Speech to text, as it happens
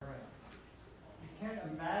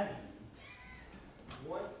imagine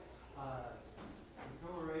what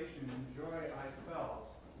exhilaration and joy I felt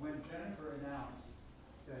when Jennifer announced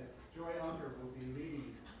that Joy Ungar will be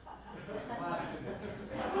leading the class today.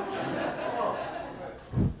 Oh,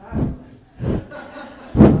 fabulous.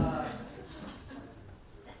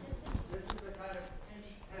 This is a kind of pinch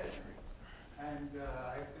hit, and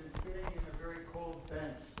I've been sitting in a very cold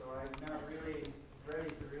bench, so I'm not really ready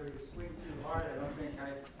to really swing too hard. I don't think.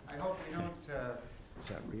 I hope we don't. Is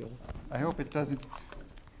that real? I hope it doesn't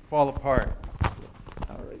fall apart.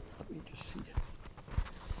 All right, let me just see.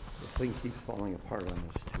 The thing keeps falling apart on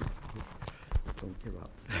this too. Don't give up.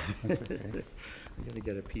 That's okay. I'm going to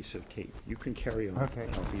get a piece of tape. You can carry on. Okay.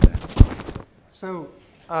 I'll be back. So,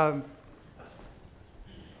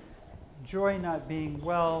 Joy not being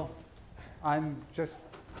well, I'm just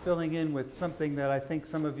filling in with something that I think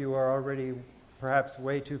some of you are already perhaps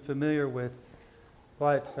way too familiar with,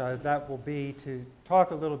 but that will be to talk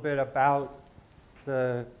a little bit about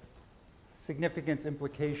the significance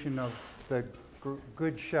implication of the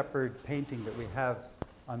Good Shepherd painting that we have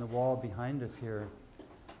on the wall behind us here.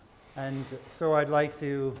 And so I'd like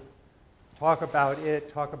to talk about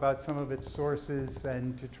it, talk about some of its sources,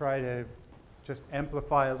 and to try to just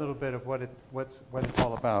amplify a little bit of what it's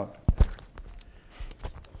all about.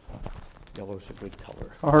 Yellow's a good color.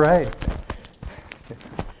 All right. Put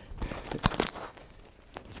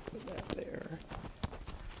that there.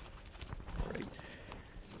 All right.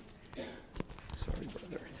 Sorry,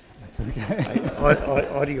 brother. That's okay.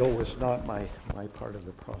 Audio was not my part of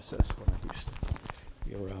the process when I used to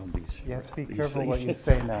be around these. You have to be these careful things. what you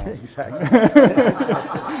say now. Exactly.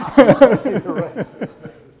 You're right.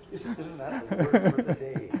 Isn't that the word for the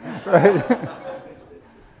day?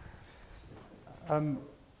 Right.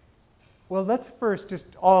 Well, let's first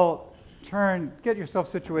just all get yourself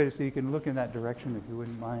situated so you can look in that direction if you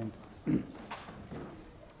wouldn't mind.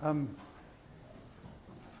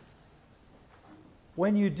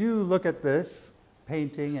 When you do look at this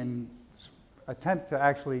painting and attempt to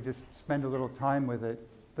actually just spend a little time with it,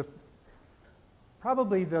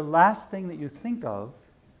 probably the last thing that you think of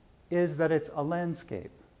is that it's a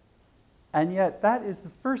landscape. And yet that is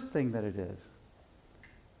the first thing that it is.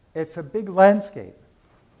 It's a big landscape.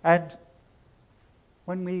 And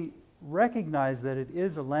when we recognize that it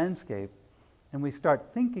is a landscape, and we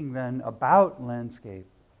start thinking then about landscape,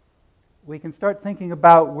 we can start thinking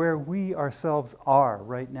about where we ourselves are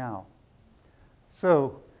right now.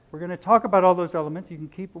 So we're going to talk about all those elements. You can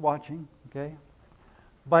keep watching, okay?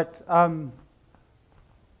 But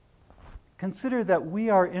consider that we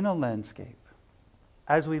are in a landscape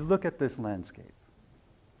as we look at this landscape.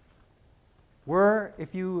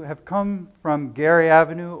 If you have come from Gary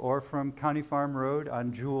Avenue or from County Farm Road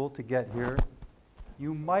on Jewel to get here,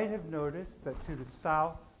 you might have noticed that to the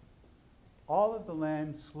south, all of the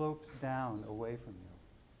land slopes down away from you.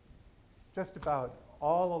 Just about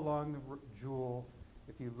all along the Jewel,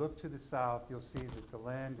 if you look to the south, you'll see that the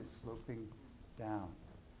land is sloping down.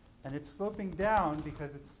 And it's sloping down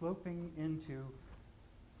because it's sloping into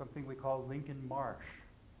something we call Lincoln Marsh.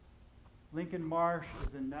 Lincoln Marsh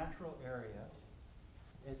is a natural area.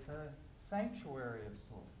 It's a sanctuary of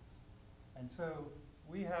sorts. And so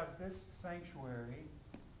we have this sanctuary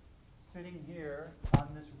sitting here on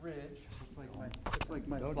this ridge. It's like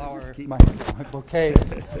my flower, my bouquet.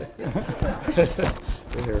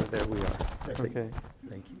 There we are. Okay.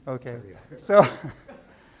 Thank you. Okay. So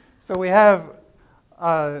we have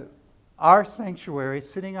our sanctuary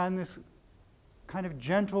sitting on this kind of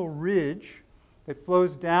gentle ridge that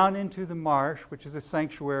flows down into the marsh, which is a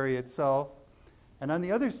sanctuary itself. And on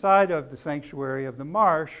the other side of the sanctuary of the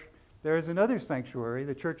marsh, there is another sanctuary,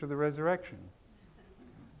 the Church of the Resurrection.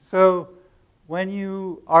 So when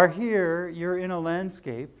you are here, you're in a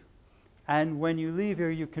landscape, and when you leave here,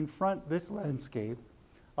 you confront this landscape.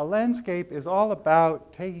 A landscape is all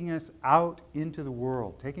about taking us out into the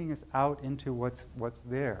world, taking us out into what's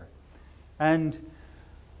there. And,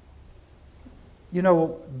 you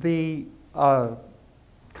know, the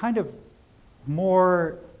kind of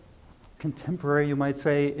more contemporary, you might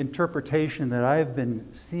say, interpretation that I've been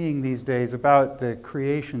seeing these days about the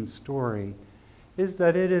creation story is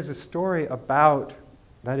that it is a story about,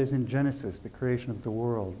 that is in Genesis, the creation of the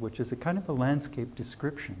world, which is a kind of a landscape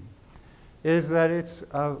description, is that it's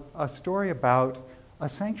a story about a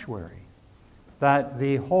sanctuary, that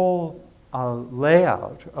the whole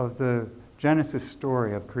layout of the Genesis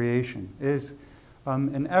story of creation is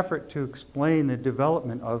an effort to explain the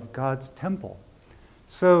development of God's temple.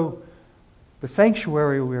 So the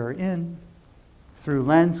sanctuary we are in, through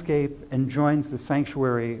landscape, enjoins the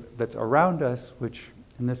sanctuary that's around us, which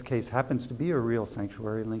in this case happens to be a real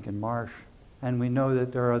sanctuary, Lincoln Marsh. and we know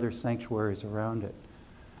that there are other sanctuaries around it.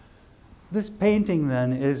 This painting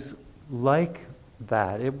then is like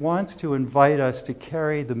that. It wants to invite us to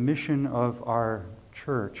carry the mission of our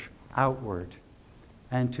church outward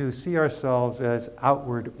and to see ourselves as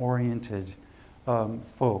outward-oriented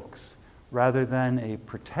folks rather than a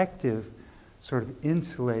protective, sort of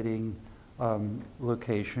insulating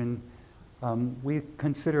location. We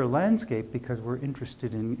consider landscape because we're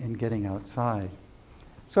interested in getting outside.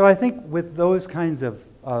 So I think with those kinds of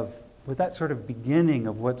with that sort of beginning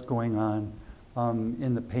of what's going on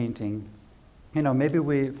in the painting, maybe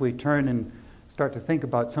if we turn and start to think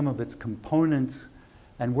about some of its components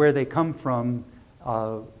and where they come from,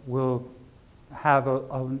 we'll have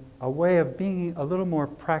a way of being a little more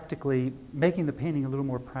practically, making the painting a little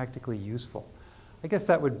more practically useful. I guess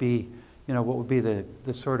that would be, what would be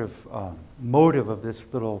the sort of motive of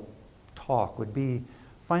this little talk, would be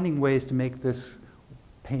finding ways to make this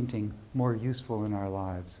painting more useful in our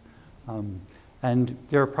lives. And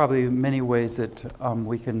there are probably many ways that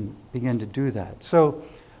we can begin to do that. So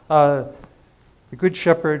the Good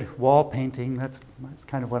Shepherd wall painting, that's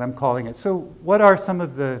kind of what I'm calling it. So what are some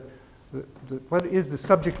of what is the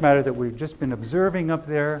subject matter that we've just been observing up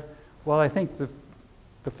there? Well, I think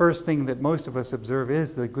the first thing that most of us observe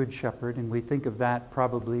is the Good Shepherd, and we think of that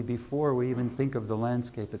probably before we even think of the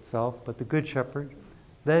landscape itself, but the Good Shepherd.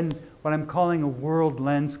 Then what I'm calling a world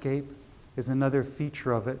landscape is another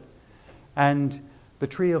feature of it. And the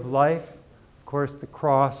tree of life, of course, the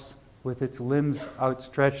cross with its limbs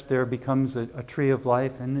outstretched there becomes a tree of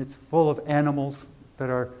life, and it's full of animals that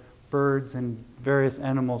are birds and various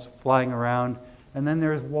animals flying around. And then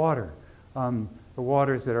there's water, the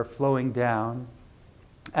waters that are flowing down.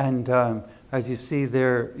 And as you see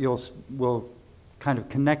there, we'll kind of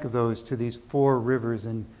connect those to these 4 rivers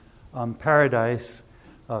in paradise.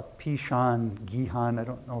 Pishon, Gihon, I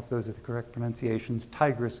don't know if those are the correct pronunciations,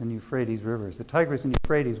 Tigris and Euphrates rivers. The Tigris and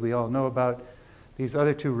Euphrates we all know about. These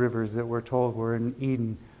other 2 rivers that we're told were in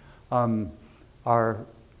Eden are,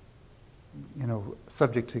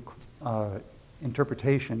 subject to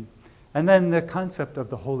interpretation. And then the concept of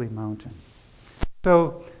the holy mountain.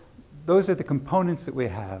 So those are the components that we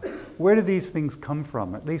have. Where do these things come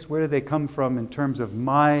from? At least where do they come from in terms of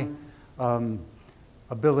my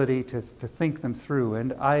ability to think them through?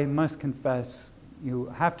 And I must confess,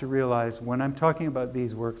 you have to realize when I'm talking about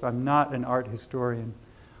these works, I'm not an art historian.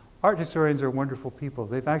 Art historians are wonderful people.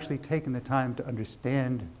 They've actually taken the time to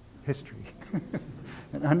understand history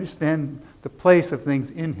and understand the place of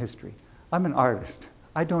things in history. I'm an artist.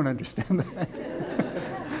 I don't understand that.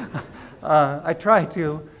 I try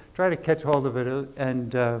to catch hold of it,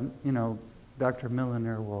 and Dr.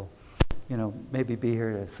 Milliner will, maybe be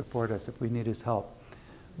here to support us if we need his help.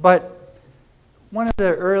 But one of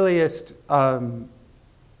the earliest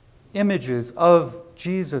images of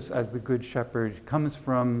Jesus as the Good Shepherd comes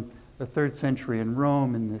from the 3rd century in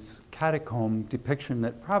Rome in this catacomb depiction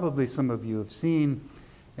that probably some of you have seen,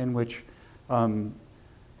 in which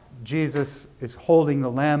Jesus is holding the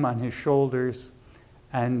lamb on his shoulders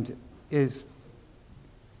and is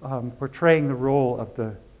portraying the role of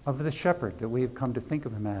the shepherd that we have come to think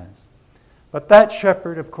of him as. But that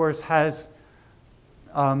shepherd, of course, has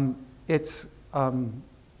is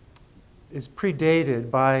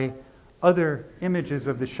predated by other images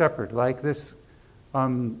of the shepherd, like this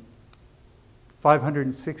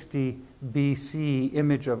 560 BC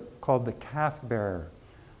image called the calf bearer,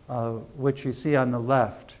 which you see on the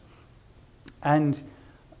left. And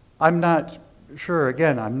I'm not sure,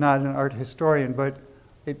 again, I'm not an art historian, but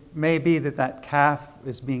it may be that calf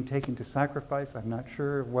is being taken to sacrifice. I'm not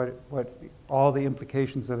sure what all the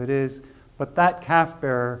implications of it is. But that calf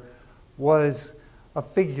bearer was a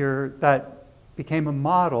figure that became a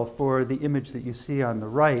model for the image that you see on the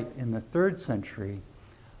right in the 3rd century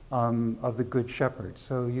of the Good Shepherd.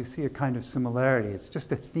 So you see a kind of similarity. It's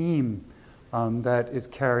just a theme that is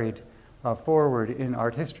carried forward in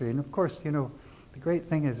art history. And of course, the great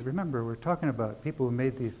thing is, remember, we're talking about people who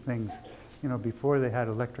made these things, before they had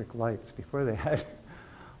electric lights, before they had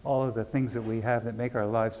all of the things that we have that make our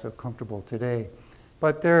lives so comfortable today.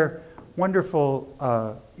 But they're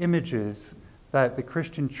wonderful images that the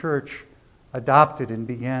Christian church adopted and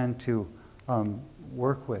began to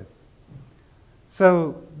work with.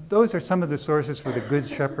 So those are some of the sources for the Good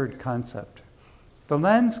Shepherd concept. The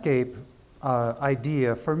landscape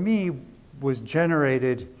idea, for me, was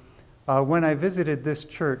generated when I visited this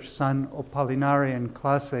church, San Apollinare in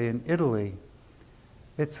Classe in Italy.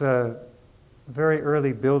 It's a very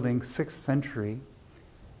early building, 6th century.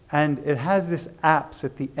 And it has this apse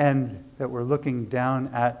at the end that we're looking down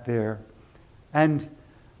at there. And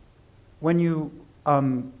when you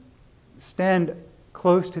stand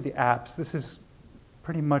close to the apse. This is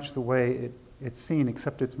pretty much the way it's seen,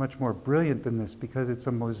 except it's much more brilliant than this because it's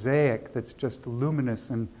a mosaic that's just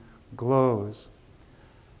luminous and glows.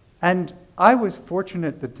 And I was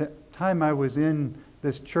fortunate the time I was in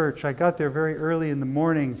this church. I got there very early in the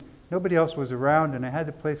morning. Nobody else was around, and I had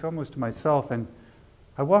the place almost to myself. And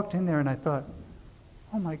I walked in there and I thought,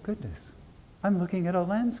 oh my goodness, I'm looking at a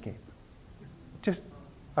landscape.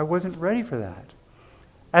 I wasn't ready for that.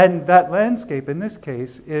 And that landscape, in this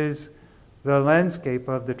case, is the landscape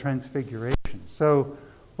of the Transfiguration. So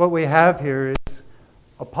what we have here is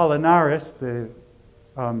Apollinaris, the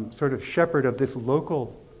sort of shepherd of this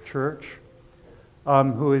local church,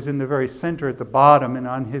 who is in the very center at the bottom, and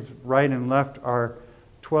on his right and left are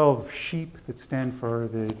 12 sheep that stand for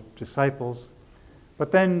the disciples.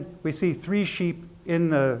 But then we see 3 sheep in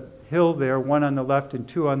the hill there, 1 on the left and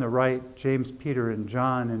 2 on the right, James, Peter, and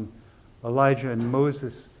John, and Elijah and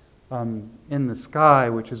Moses in the sky,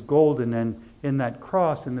 which is golden, and in that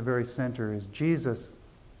cross in the very center is Jesus.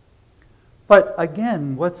 But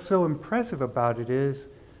again, what's so impressive about it is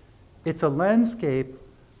it's a landscape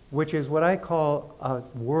which is what I call a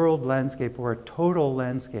world landscape or a total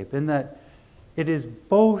landscape, in that it is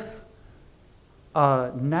both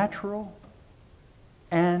natural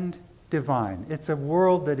and divine. It's a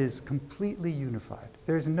world that is completely unified.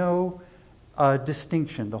 There's no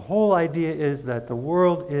distinction. The whole idea is that the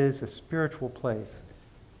world is a spiritual place,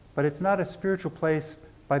 but it's not a spiritual place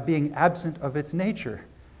by being absent of its nature.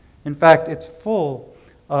 In fact, it's full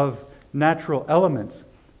of natural elements.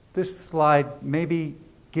 This slide maybe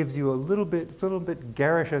gives you it's a little bit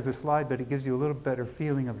garish as a slide, but it gives you a little better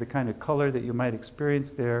feeling of the kind of color that you might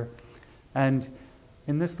experience there. And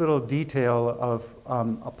in this little detail of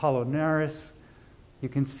Apollinaris, you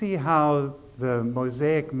can see how the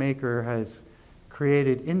mosaic maker has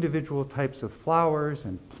created individual types of flowers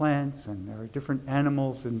and plants, and there are different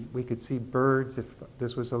animals, and we could see birds if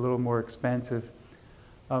this was a little more expansive.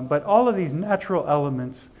 But all of these natural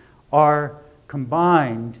elements are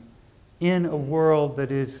combined in a world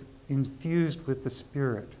that is infused with the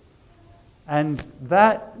Spirit. And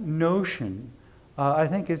that notion, I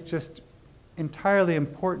think, is just entirely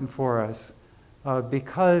important for us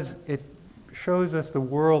because it shows us the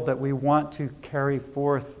world that we want to carry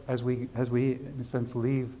forth as we, in a sense,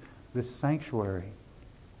 leave this sanctuary.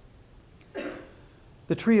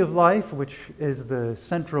 The tree of life, which is the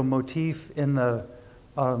central motif in the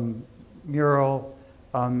mural,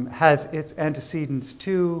 has its antecedents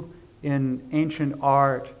too in ancient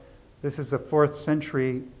art. This is a 4th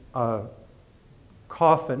century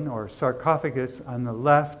coffin or sarcophagus on the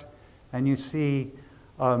left, and you see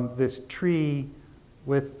this tree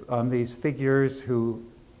with these figures who,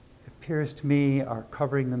 it appears to me, are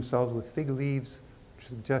covering themselves with fig leaves, which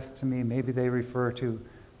suggests to me maybe they refer to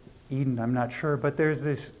Eden, I'm not sure. But there's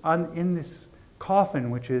this, in this coffin,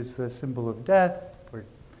 which is a symbol of death, where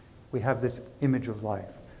we have this image of life.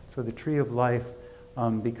 So the tree of life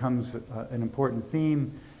becomes an important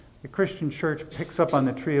theme. The Christian church picks up on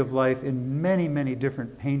the tree of life in many, many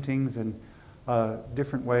different paintings and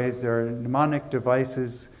different ways. There are mnemonic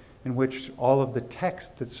devices in which all of the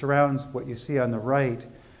text that surrounds what you see on the right,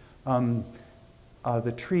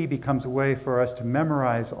 the tree becomes a way for us to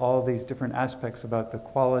memorize all these different aspects about the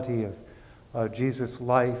quality of Jesus'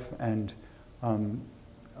 life and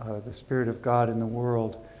the Spirit of God in the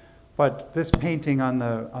world. But this painting on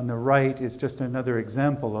the right is just another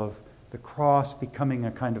example of the cross becoming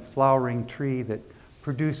a kind of flowering tree that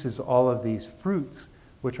produces all of these fruits,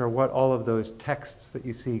 which are what all of those texts that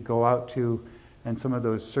you see go out to, and some of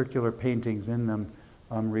those circular paintings in them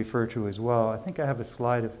refer to as well. I think I have a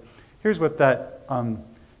slide of, here's what that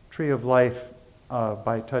tree of life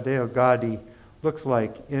by Taddeo Gaddi looks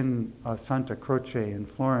like in Santa Croce in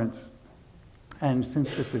Florence. And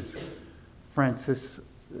since this is Francis,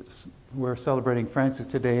 we're celebrating Francis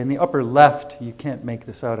today. In the upper left, you can't make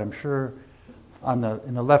this out, I'm sure. In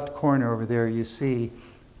the left corner over there, you see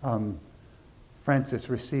Francis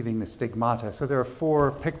receiving the stigmata. So there are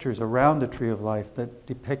 4 pictures around the tree of life that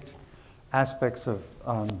depict aspects of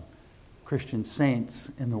Christian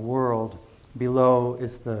saints in the world. Below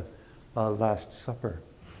is the Last Supper.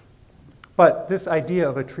 But this idea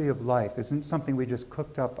of a tree of life isn't something we just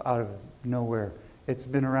cooked up out of nowhere. It's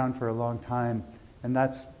been around for a long time, and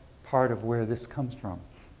that's part of where this comes from.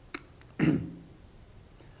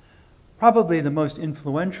 Probably the most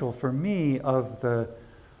influential for me of the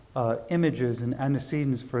images and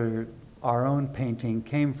antecedents for our own painting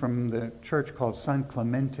came from the church called San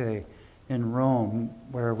Clemente in Rome,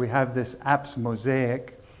 where we have this apse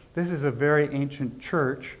mosaic. This is a very ancient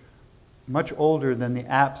church, much older than the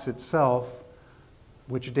apse itself,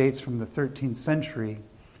 which dates from the 13th century.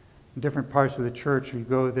 In different parts of the church, you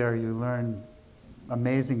go there, you learn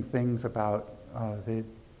amazing things about the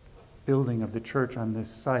building of the church on this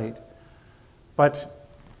site. But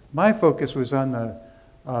my focus was on the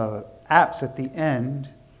apse at the end,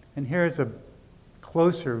 and here's a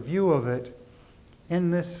closer view of it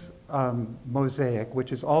in this mosaic,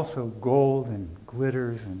 which is also gold and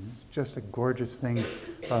glitters and just a gorgeous thing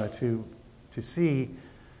to see.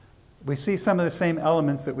 We see some of the same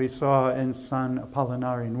elements that we saw in San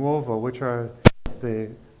Apollinare Nuovo, which are the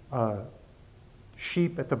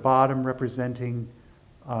sheep at the bottom representing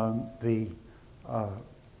the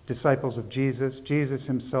disciples of Jesus, Jesus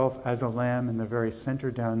himself as a lamb in the very center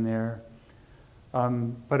down there.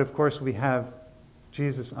 But of course we have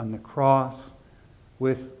Jesus on the cross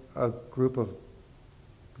with a group of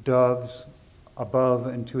doves above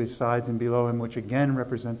and to his sides and below him, which again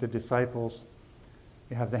represent the disciples.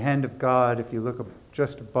 You have the hand of God. If you look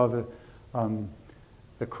just above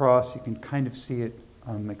the cross, you can kind of see it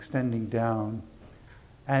extending down.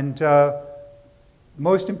 And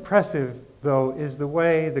most impressive, though, is the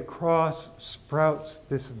way the cross sprouts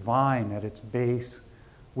this vine at its base,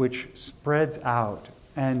 which spreads out.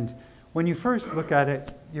 And when you first look at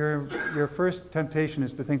it, your first temptation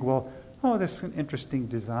is to think, well, oh, this is an interesting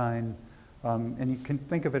design. And you can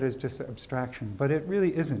think of it as just an abstraction. But it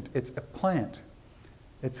really isn't. It's a plant.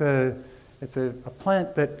 It's a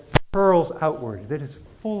plant that curls outward, that is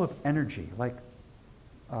full of energy, like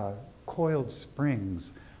coiled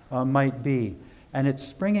springs might be. And it's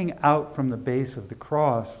springing out from the base of the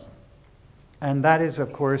cross. And that is,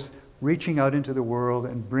 of course, reaching out into the world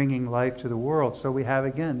and bringing life to the world. So we have,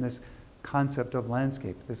 again, this concept of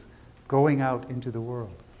landscape, this going out into the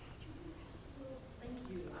world. Thank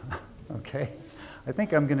you. Okay. I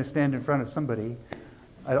think I'm going to stand in front of somebody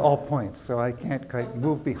at all points, so I can't quite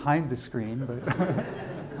move behind the screen. But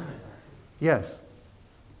yes.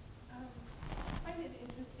 I find it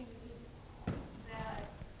interesting because that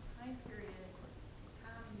time period,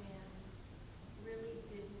 common man really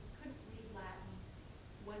couldn't read Latin,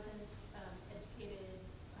 wasn't educated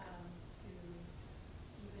to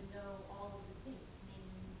even know all of the saints'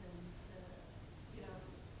 names, and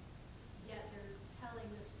yet they're telling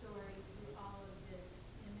the story through all of this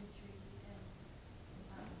imagery and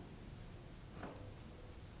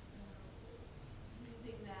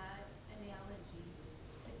using that analogy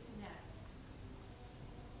to connect.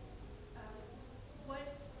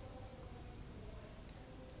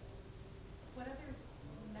 What other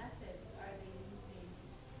methods are they using?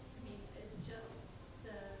 I mean, is just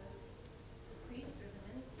the priest or the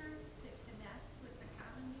minister to connect with the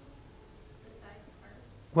common besides art?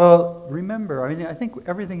 Well, remember, I think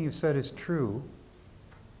everything you've said is true.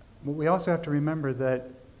 But we also have to remember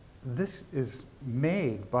that this is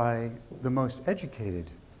made by the most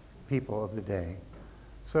educated people of the day.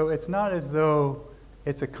 So it's not as though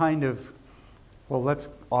it's a kind of, well, let's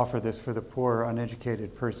offer this for the poor,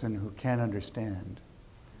 uneducated person who can't understand.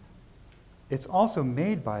 It's also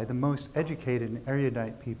made by the most educated and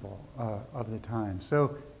erudite people of the time.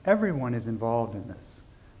 So everyone is involved in this.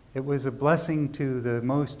 It was a blessing to the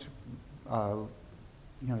most, the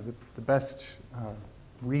best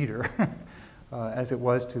reader, as it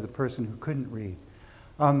was to the person who couldn't read.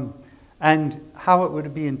 And how it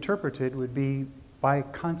would be interpreted would be by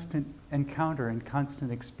constant encounter and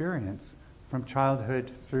constant experience from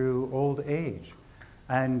childhood through old age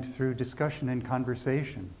and through discussion and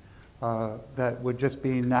conversation that would just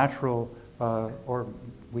be natural, or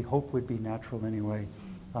we hope would be natural anyway,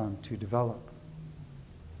 to develop.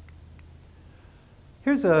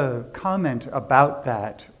 Here's a comment about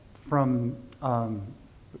that from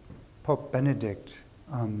Pope Benedict,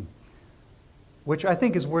 which I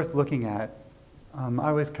think is worth looking at.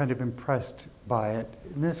 I was kind of impressed by it.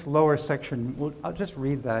 In this lower section, I'll just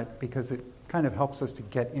read that because it kind of helps us to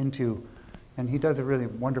get into, and he does a really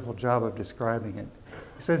wonderful job of describing it.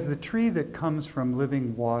 He says, "The tree that comes from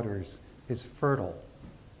living waters is fertile.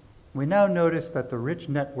 We now notice that the rich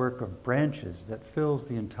network of branches that fills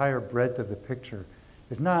the entire breadth of the picture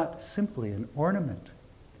is not simply an ornament.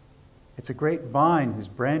 It's a great vine whose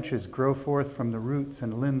branches grow forth from the roots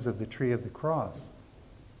and limbs of the tree of the cross.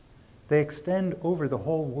 They extend over the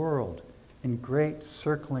whole world in great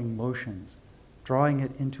circling motions, drawing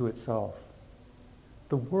it into itself.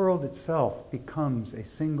 The world itself becomes a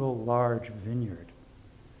single large vineyard.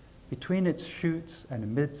 Between its shoots and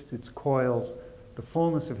amidst its coils, the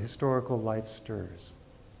fullness of historical life stirs.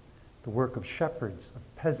 The work of shepherds,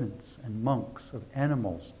 of peasants and monks, of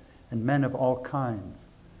animals and men of all kinds,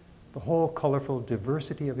 the whole colorful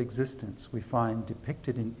diversity of existence we find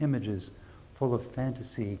depicted in images full of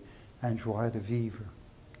fantasy and joie de vivre."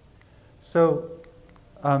 So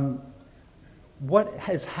what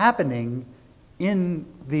is happening in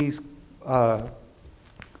these, and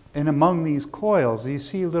among these coils, you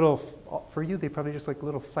see little, for you they probably just like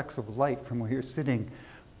little flecks of light from where you're sitting,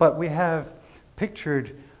 but we have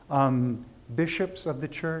pictured bishops of the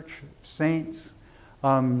church, saints,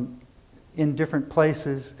 in different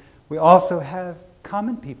places. We also have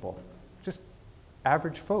common people, just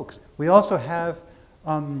average folks. We also have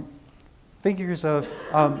figures of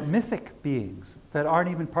mythic beings that aren't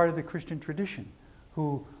even part of the Christian tradition,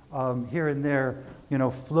 who here and there,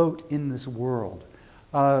 float in this world.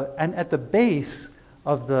 And at the base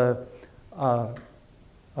of the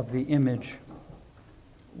image,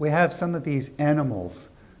 we have some of these animals,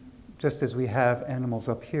 just as we have animals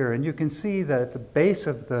up here. And you can see that at the base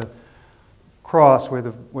of the cross, where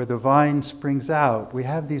the vine springs out, we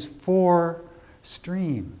have these 4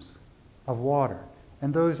 streams of water.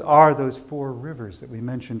 And those are those 4 rivers that we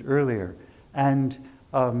mentioned earlier. And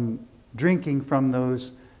drinking from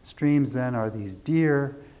those streams then are these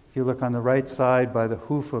deer. If you look on the right side by the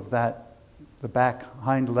hoof of that, the back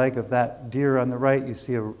hind leg of that deer on the right, you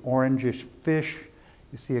see an orangish fish.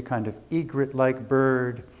 You see a kind of egret-like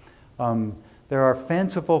bird. There are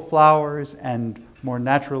fanciful flowers and more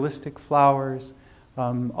naturalistic flowers.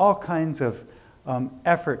 All kinds of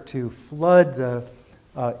effort to flood the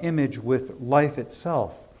image with life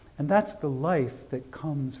itself. And that's the life that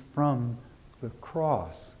comes from the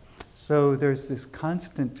cross. So there's this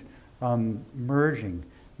constant merging.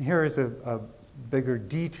 And here is a bigger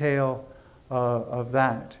detail of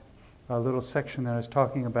that, a little section that I was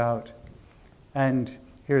talking about. And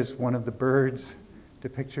here's one of the birds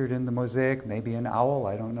depicted in the mosaic, maybe an owl,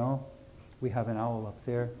 I don't know. We have an owl up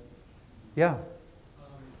there. Yeah?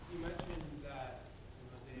 You mentioned that the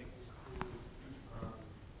mosaic includes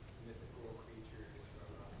mythical creatures from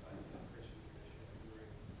outside the Christian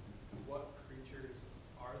tradition. What creatures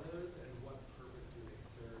are those, and what purpose do they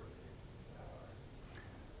serve in that art?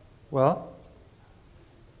 Well,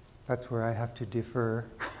 that's where I have to defer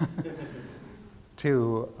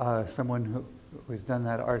to someone who has done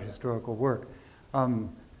that art historical work.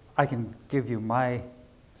 I can give you my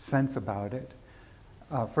sense about it.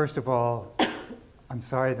 First of all, I'm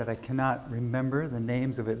sorry that I cannot remember the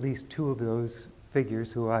names of at least 2 of those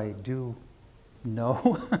figures who I do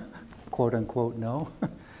know, quote unquote know.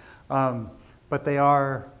 But they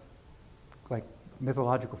are like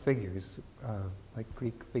mythological figures, like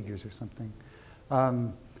Greek figures or something.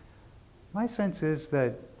 My sense is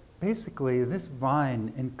that basically this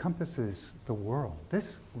vine encompasses the world.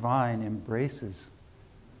 This vine embraces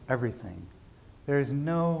everything. There is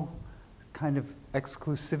no kind of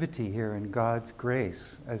exclusivity here in God's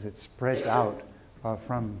grace as it spreads out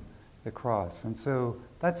from the cross. And so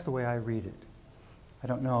that's the way I read it. I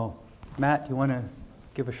don't know. Matt, you want to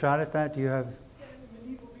give a shot at that? Do you have... Yeah, in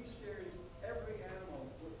medieval bestiaries, every animal,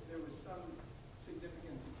 there was some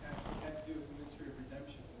significance attached that had to do with the mystery of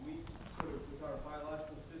redemption. And we sort of, with our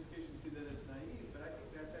biological sophistication, see that as naive, but I think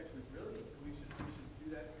that's actually brilliant. We should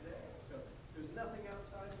do that today. So there's nothing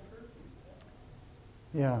outside the curfew.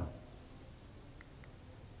 Yeah.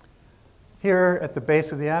 Here at the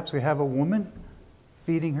base of the apse, we have a woman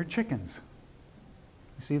feeding her chickens.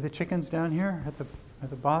 You see the chickens down here at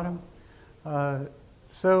the bottom?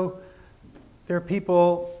 So there are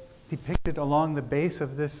people depicted along the base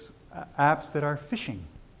of this apse that are fishing,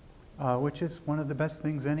 which is one of the best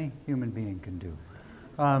things any human being can do.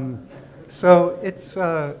 So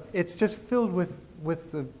it's just filled with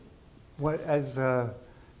the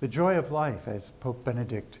joy of life, as Pope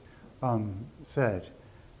Benedict said.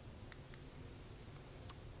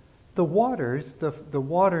 The waters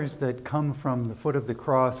that come from the foot of the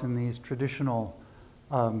cross in these traditional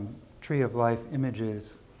tree of life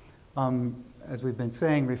images, as we've been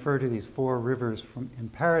saying, refer to these 4 rivers in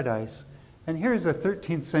paradise. And here's a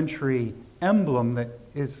 13th century emblem that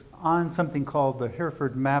is on something called the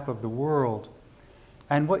Hereford Map of the World.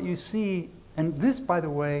 And what you see, and this, by the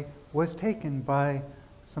way, was taken by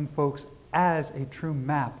some folks as a true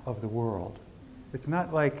map of the world. It's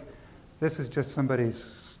not like this is just somebody's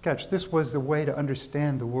sketch. This was the way to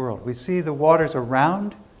understand the world. We see the waters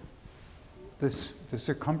around the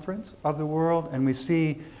circumference of the world, and we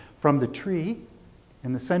see from the tree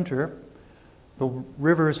in the center the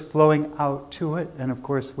rivers flowing out to it. And of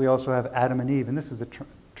course, we also have Adam and Eve, and this is a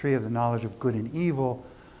tree of the knowledge of good and evil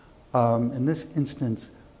in this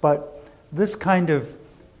instance. But this kind of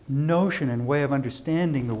notion and way of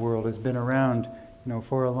understanding the world has been around,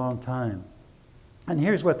 for a long time. And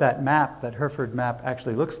here's what that map, that Hereford map,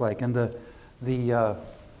 actually looks like. And the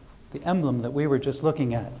emblem that we were just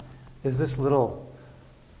looking at is this little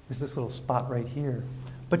spot right here.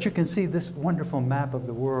 But you can see this wonderful map of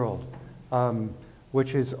the world,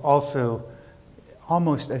 which is also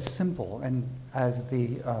almost as simple and as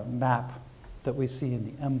the map that we see in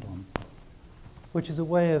the emblem, which is a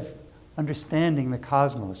way of understanding the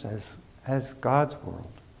cosmos as God's world.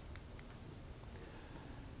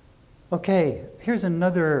 Okay, here's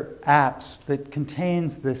another apse that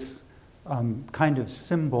contains this kind of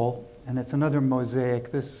symbol, and it's another mosaic,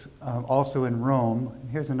 this also in Rome.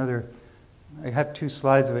 Here's another, I have 2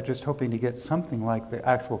 slides of it, just hoping to get something like the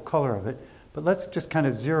actual color of it. But let's just kind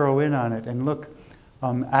of zero in on it and look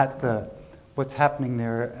at what's happening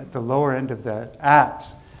there at the lower end of the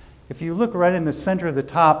apse. If you look right in the center of the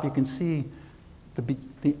top, you can see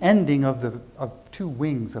the ending of 2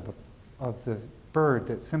 wings of the bird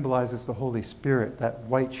that symbolizes the Holy Spirit, that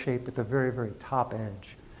white shape at the very, very top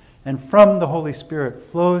edge. And from the Holy Spirit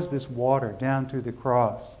flows this water down through the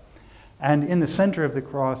cross. And in the center of the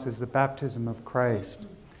cross is the baptism of Christ.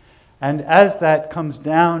 And as that comes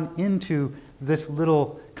down into this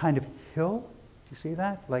little kind of hill, do you see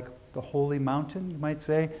that? Like the holy mountain, you might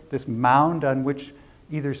say, this mound on which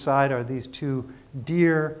either side are these 2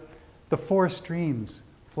 deer, the 4 streams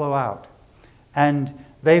flow out. And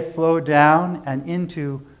they flow down and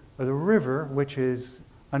into the river, which is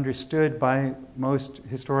understood by most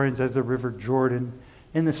historians as the River Jordan.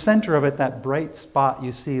 In the center of it, that bright spot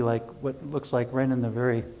you see, like what looks like right in the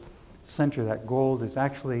very center, that gold is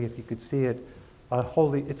actually, if you could see it,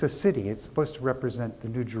 it's a city. It's supposed to represent the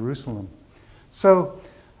New Jerusalem. So,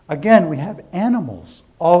 again, we have animals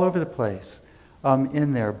all over the place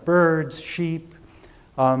in there. Birds, sheep,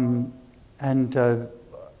 and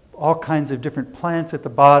all kinds of different plants at the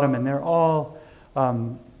bottom, and they're all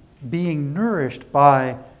being nourished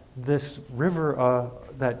by this river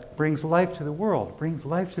that brings life to the world, brings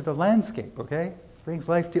life to the landscape, okay? Brings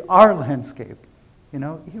life to our landscape,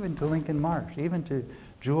 even to Lincoln Marsh, even to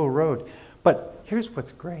Jewel Road. But here's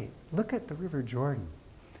what's great. Look at the River Jordan.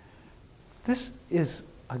 This is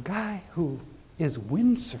a guy who is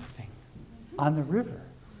windsurfing on the river.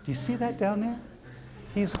 Do you see that down there?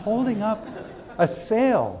 He's holding up a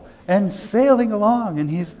sail and sailing along, and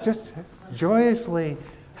he's just joyously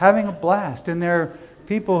having a blast. And there are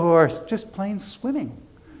people who are just plain swimming.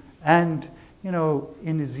 And,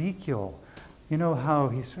 in Ezekiel, how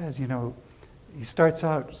he says, he starts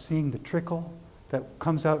out seeing the trickle that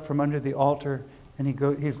comes out from under the altar, and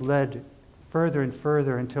he's led further and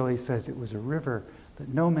further until he says it was a river that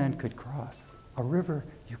no man could cross, a river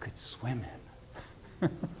you could swim in.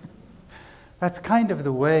 That's kind of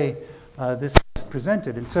the way this is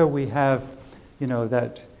presented. And so we have,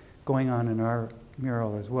 that going on in our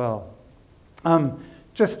mural as well.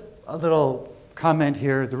 Just a little comment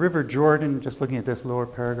here. The River Jordan, just looking at this lower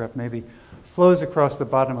paragraph maybe, flows across the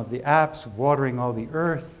bottom of the apse, watering all the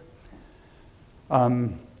earth.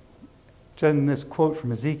 Then this quote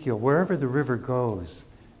from Ezekiel, "Wherever the river goes,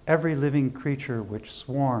 every living creature which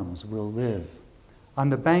swarms will live. On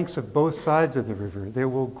the banks of both sides of the river, there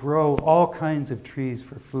will grow all kinds of trees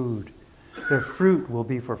for food. Their fruit will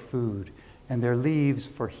be for food, and their leaves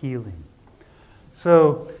for healing."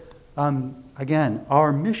 So, again,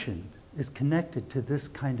 our mission is connected to this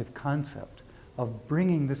kind of concept of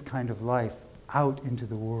bringing this kind of life out into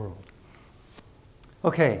the world.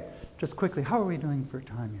 Okay, just quickly, how are we doing for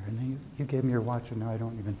time here? And you gave me your watch, and now I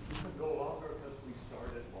don't even... You can go longer because we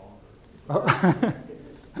started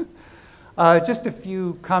longer. Just a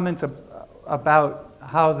few comments about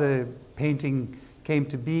how the painting came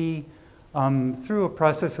to be. Through a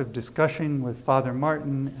process of discussion with Father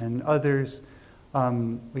Martin and others,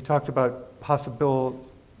 we talked about possible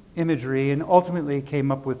imagery and ultimately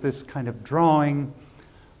came up with this kind of drawing,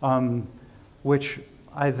 which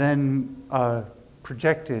I then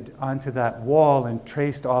projected onto that wall and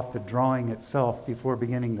traced off the drawing itself before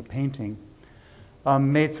beginning the painting.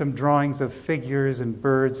 Made some drawings of figures and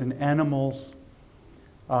birds and animals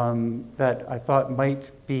that I thought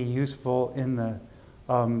might be useful in the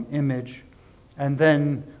image, and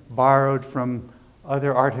then borrowed from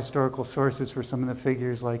other art historical sources for some of the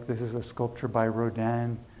figures, like this is a sculpture by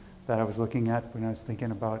Rodin that I was looking at when I was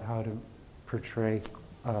thinking about how to portray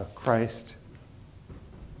Christ.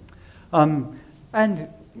 And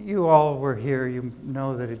you all were here, you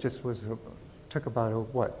know that it just took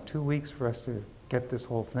about 2 weeks for us to get this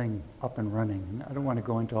whole thing up and running. And I don't want to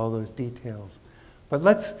go into all those details. But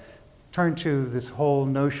let's turn to this whole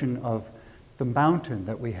notion of the mountain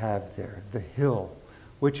that we have there, the hill,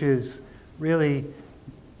 which is really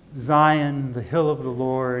Zion, the hill of the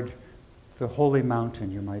Lord, the holy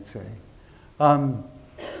mountain, you might say.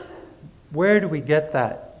 Where do we get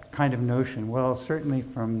that kind of notion? Well, certainly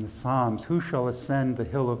from the Psalms. Who shall ascend the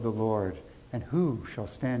hill of the Lord? and who shall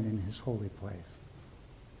stand in his holy place?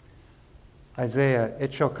 Isaiah,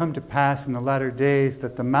 it shall come to pass in the latter days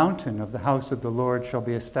that the mountain of the house of the Lord shall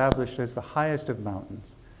be established as the highest of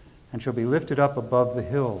mountains, and shall be lifted up above the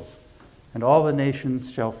hills, and all the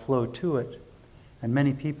nations shall flow to it. And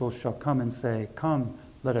many people shall come and say, Come,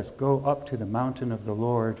 let us go up to the mountain of the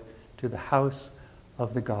Lord, to the house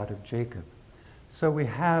of the God of Jacob. So we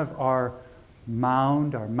have our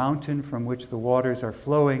mound, our mountain from which the waters are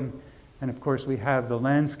flowing, and of course we have the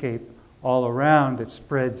landscape all around that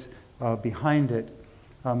spreads behind it,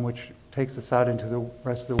 which takes us out into the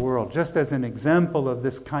rest of the world. Just as an example of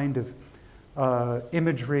this kind of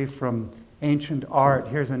imagery from ancient art,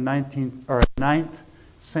 here's a 9th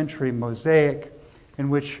century mosaic in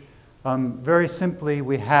which very simply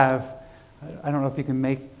we have, I don't know if you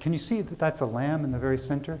can you see that that's a lamb in the very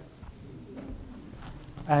center?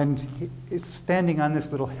 And it's standing on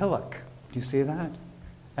this little hillock. Do you see that?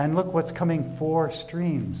 And look what's coming, 4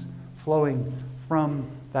 streams flowing from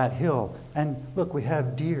that hill. And look, we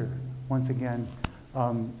have deer, once again,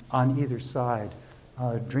 on either side,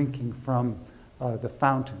 drinking from the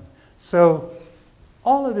fountain. So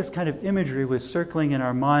all of this kind of imagery was circling in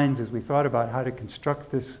our minds as we thought about how to construct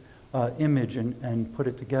this image and put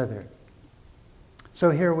it together.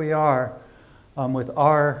 So here we are with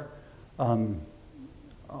our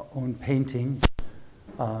own painting.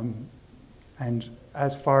 And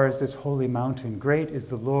as far as this holy mountain, great is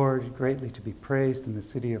the Lord, greatly to be praised in the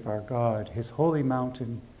city of our God. His holy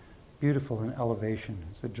mountain, beautiful in elevation,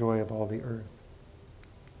 is the joy of all the earth.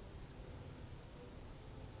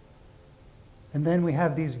 And then we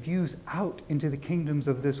have these views out into the kingdoms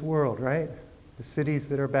of this world, right? The cities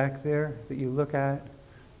that are back there that you look at.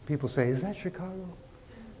 People say, is that Chicago?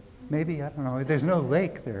 Maybe, I don't know. There's no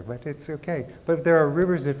lake there, but it's okay. But there are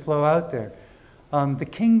rivers that flow out there. The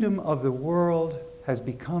kingdom of the world has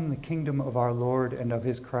become the kingdom of our Lord and of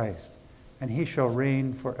his Christ, and he shall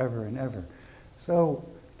reign forever and ever. So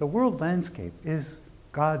the world landscape is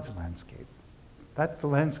God's landscape. That's the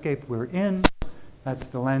landscape we're in. That's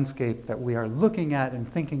the landscape that we are looking at and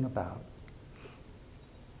thinking about.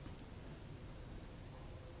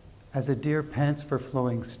 As a deer pants for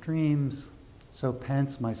flowing streams, so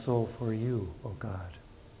pants my soul for you, O God.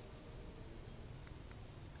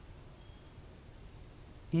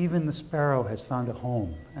 Even the sparrow has found a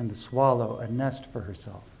home, and the swallow a nest for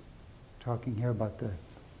herself. Talking here about the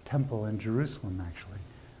temple in Jerusalem, actually.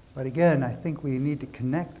 But again, I think we need to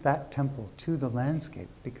connect that temple to the landscape,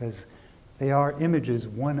 because they are images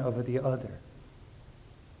one of the other.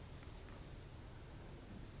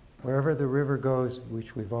 Wherever the river goes,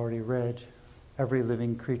 which we've already read, every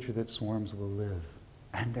living creature that swarms will live,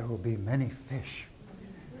 and there will be many fish.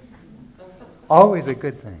 Always a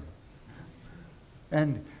good thing.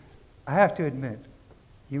 And I have to admit,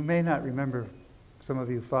 you may not remember, some of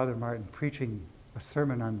you, Father Martin preaching a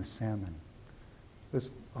sermon on the salmon. It was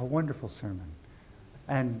a wonderful sermon.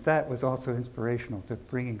 And that was also inspirational to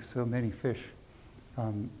bringing so many fish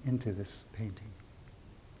into this painting.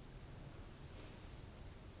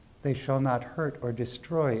 They shall not hurt or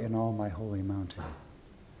destroy in all my holy mountain.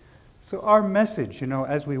 So our message,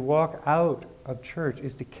 as we walk out of church,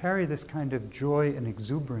 is to carry this kind of joy and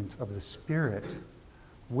exuberance of the Spirit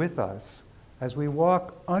with us as we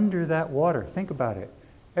walk under that water. Think about it.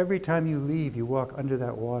 Every time you leave, you walk under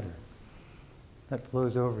that water that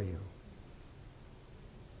flows over you.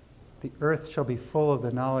 The earth shall be full of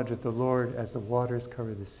the knowledge of the Lord as the waters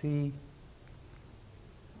cover the sea.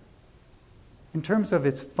 In terms of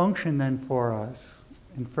its function then for us,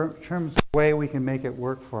 in terms of the way we can make it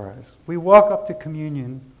work for us, we walk up to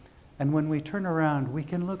communion, and when we turn around, we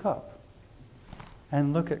can look up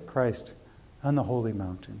and look at Christ on the holy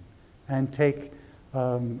mountain and take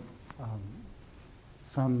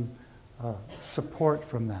some support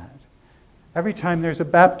from that. Every time there's a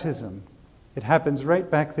baptism, it happens right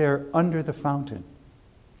back there under the fountain.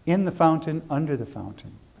 In the fountain, under the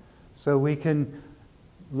fountain. So we can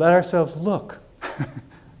let ourselves look.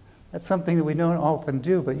 That's something that we don't often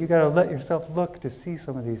do, but you got to let yourself look to see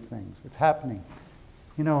some of these things. It's happening.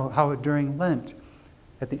 You know how during Lent,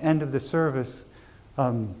 at the end of the service,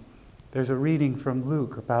 there's a reading from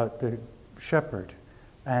Luke about the shepherd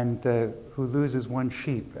and who loses one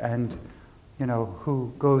sheep and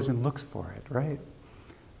who goes and looks for it, right?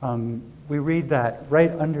 We read that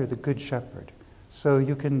right under the Good Shepherd. So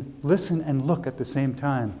you can listen and look at the same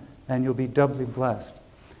time, and you'll be doubly blessed.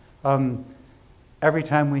 Every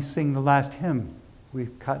time we sing the last hymn,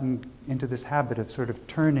 we've gotten into this habit of sort of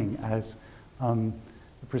turning as the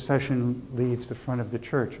procession leaves the front of the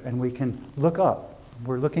church, and we can look up.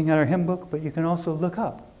 We're looking at our hymn book, but you can also look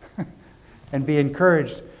up and be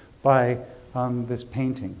encouraged by this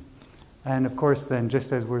painting. And of course, then,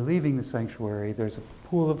 just as we're leaving the sanctuary, there's a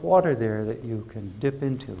pool of water there that you can dip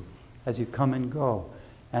into as you come and go,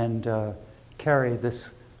 and carry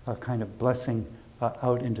this kind of blessing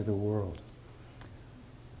out into the world.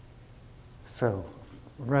 So,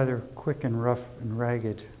 rather quick and rough and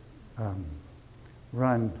ragged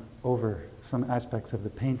run over some aspects of the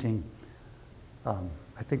painting.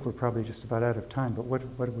 I think we're probably just about out of time, but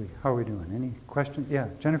how are we doing? Any questions? Yeah,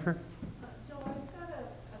 Jennifer? Joel, I've got a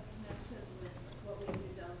connection with what we do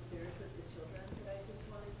downstairs with the children that I just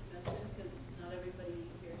wanted to mention, because not everybody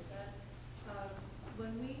hears that.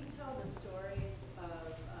 When we tell the stories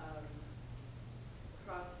of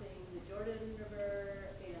crossing the Jordan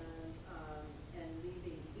River and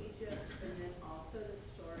leaving Egypt, and then also the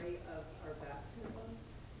story of our baptisms,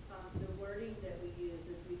 the wording that we use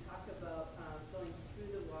is we talk about going through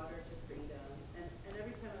the water to freedom. And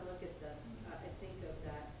every time I look at this, I think of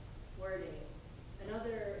that wording.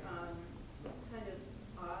 Another kind of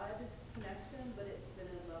odd connection, but it's been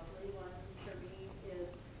a lovely one for me,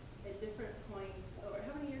 is at different points, or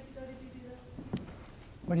how many years ago did you do this?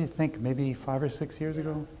 What do you think? Maybe 5 or 6 years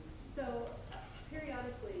ago? So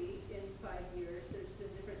periodically in 5 years, there's been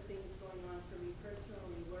different things going on for me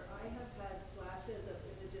personally where I have had flashes of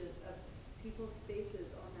images of people's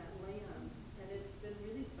faces on that land. And it's been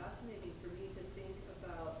really fascinating for me to think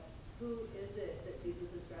about, who is it that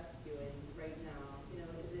Jesus is rescuing right now? You know,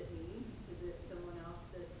 is it me? Is it someone else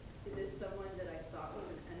is it someone that I thought was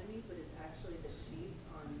an enemy but is actually the sheep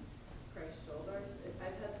on Christ's shoulders?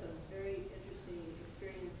 I've had some very interesting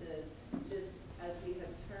experiences just as we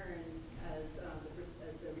have turned as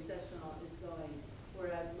the recessional is going,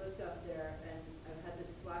 where I've looked up there and I've had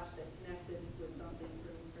this flash that connected with something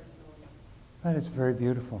for me personally. That is very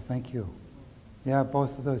beautiful. Thank you. Yeah,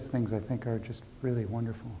 both of those things I think are just really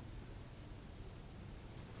wonderful.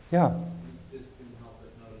 Yeah. Just couldn't help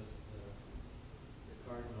but notice the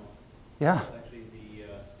cardinal. Yeah. It's actually the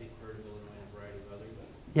state bird of Illinois and a variety of others.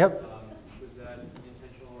 Yep. Was that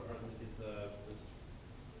intentional, or was the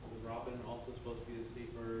robin also supposed to be the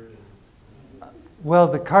state bird? Well,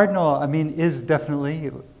 the cardinal, I mean, is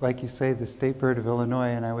definitely, like you say, the state bird of Illinois,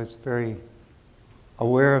 and I was very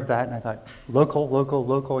aware of that, and I thought, local,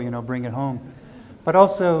 bring it home. But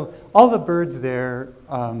also, all the birds there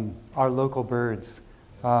are local birds.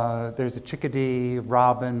 There's a chickadee,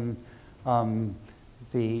 robin,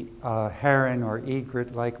 the heron or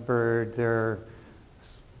egret-like bird. There are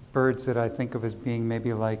birds that I think of as being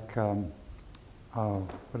maybe like, what are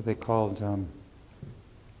they called?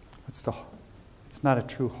 It's not a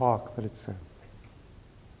true hawk, but it's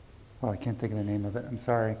I can't think of the name of it. I'm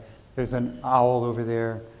sorry. There's an owl over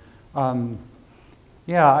there. I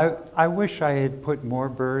wish I had put more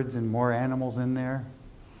birds and more animals in there.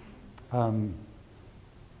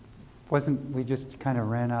 We just kind of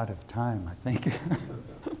ran out of time, I think.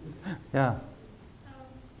 Yeah. A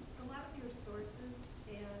lot of your sources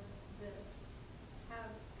and this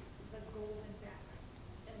have the golden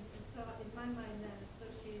background. And so in my mind that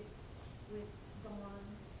associates with dawn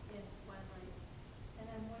and twilight. And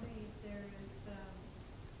I'm wondering if there is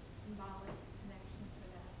symbolic connection for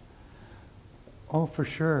that. Oh, for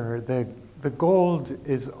sure. The gold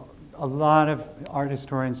is, a lot of art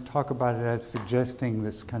historians talk about it as suggesting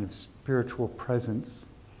this kind of spiritual presence,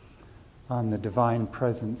 the divine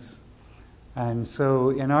presence. And so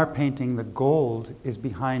in our painting, the gold is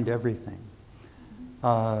behind everything.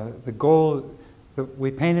 The gold, we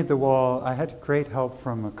painted the wall. I had great help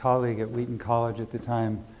from a colleague at Wheaton College at the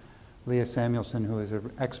time, Leah Samuelson, who is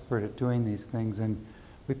an expert at doing these things. And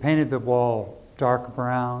we painted the wall dark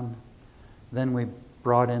brown. Then we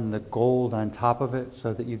brought in the gold on top of it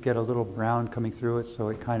so that you get a little brown coming through it, so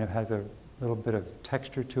it kind of has a little bit of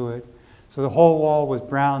texture to it. So the whole wall was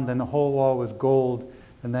brown, then the whole wall was gold,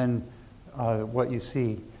 and then what you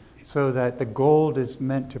see. So that the gold is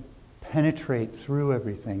meant to penetrate through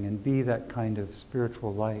everything and be that kind of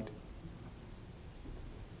spiritual light.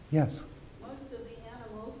 Yes? Most of the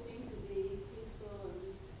animals seem to be peaceful and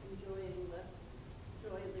just enjoying the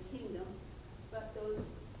joy of the kingdom, but those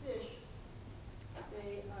fish,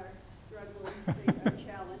 they are struggling, they are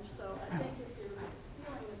challenged. So I think if you're feeling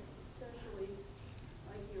especially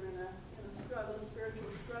like you're in a struggle,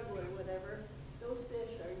 spiritual struggle or whatever, those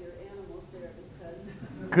fish are your animals there, because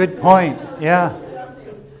Good point. Yeah. they are in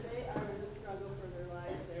a struggle for their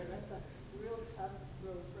lives there. That's a real tough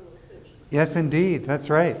road for those fish. Yes, indeed. That's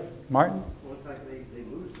right. Martin? Well, in fact, they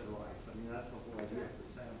lose their lives. I mean, that's the whole idea of the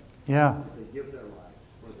salmon. Yeah. They give their lives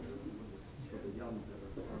for the young that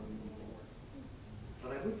are being born.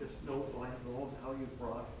 But I would just note, how you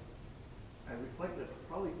brought, I reflect that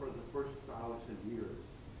probably for the first 1,000 years,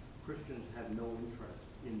 Christians had no interest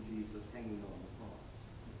in Jesus hanging on the cross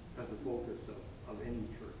as a focus of any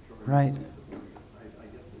church or Right. any place of worship. I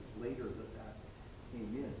guess it's later that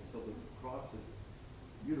came in. So the cross is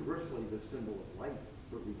universally the symbol of life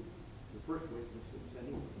for the first witnesses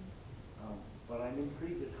anyway. But I'm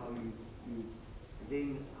intrigued at how you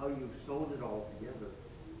sewn it all together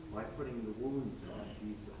by putting the wounds on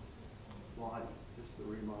Jesus' body, just the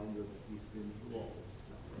reminder that he's been through all this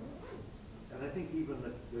stuff. And I think even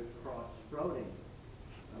the cross sprouting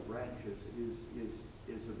branches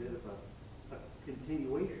is a bit of a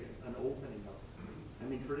continuation, an opening up. I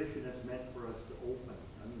mean, tradition is meant for us to open.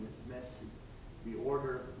 I mean, it's meant to be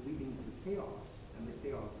order leading to chaos, and the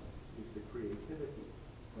chaos is the creativity.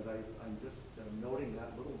 But I'm just noting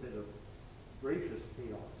that little bit of gracious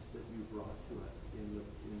chaos that you brought to it in the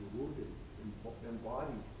wounded,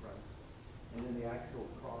 embodied Christ, and in the actual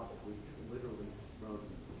cross, which literally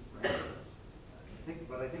sprouted branches.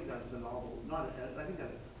 I think that's a novel. I think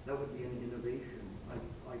that would be an innovation,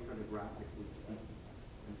 iconographically speaking.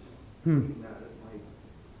 And looking at it, my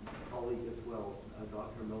colleague as well,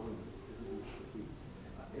 Dr. Miller,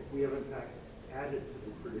 if we have in fact added to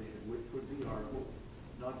the tradition, which would be our hope,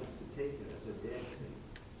 not just to take it as a dead thing,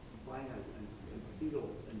 finite and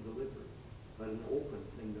sealed and delivered, but an open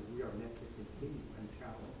thing that we are meant to continue and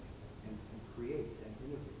challenge and create and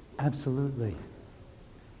innovate. Absolutely.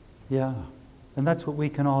 Yeah. And that's what we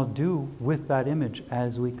can all do with that image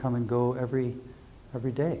as we come and go every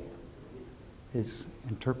day, is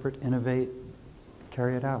interpret, innovate,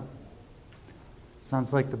 carry it out.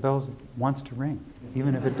 Sounds like the bells wants to ring,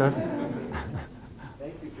 even if it doesn't.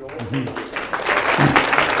 Thank you, Joel.